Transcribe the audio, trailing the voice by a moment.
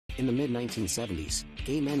In the mid-1970s,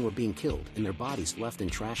 gay men were being killed and their bodies left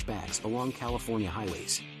in trash bags along California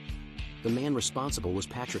highways. The man responsible was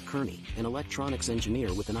Patrick Kearney, an electronics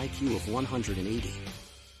engineer with an IQ of 180.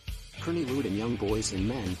 Kearney lured in young boys and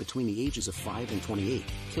men between the ages of 5 and 28,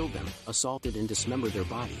 killed them, assaulted and dismembered their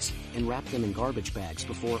bodies, and wrapped them in garbage bags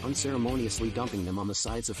before unceremoniously dumping them on the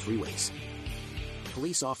sides of freeways.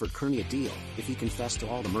 Police offered Kearney a deal. If he confessed to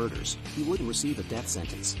all the murders, he wouldn't receive a death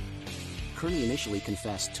sentence. Kearney initially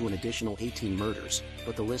confessed to an additional 18 murders,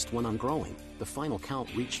 but the list went on growing. The final count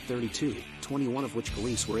reached 32, 21 of which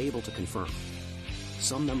police were able to confirm.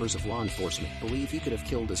 Some members of law enforcement believe he could have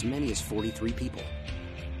killed as many as 43 people.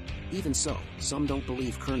 Even so, some don't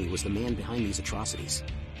believe Kearney was the man behind these atrocities.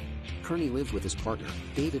 Kearney lived with his partner,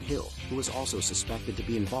 David Hill, who was also suspected to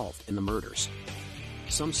be involved in the murders.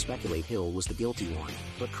 Some speculate Hill was the guilty one,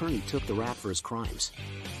 but Kearney took the rap for his crimes.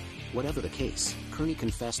 Whatever the case, Kearney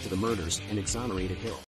confessed to the murders and exonerated Hill.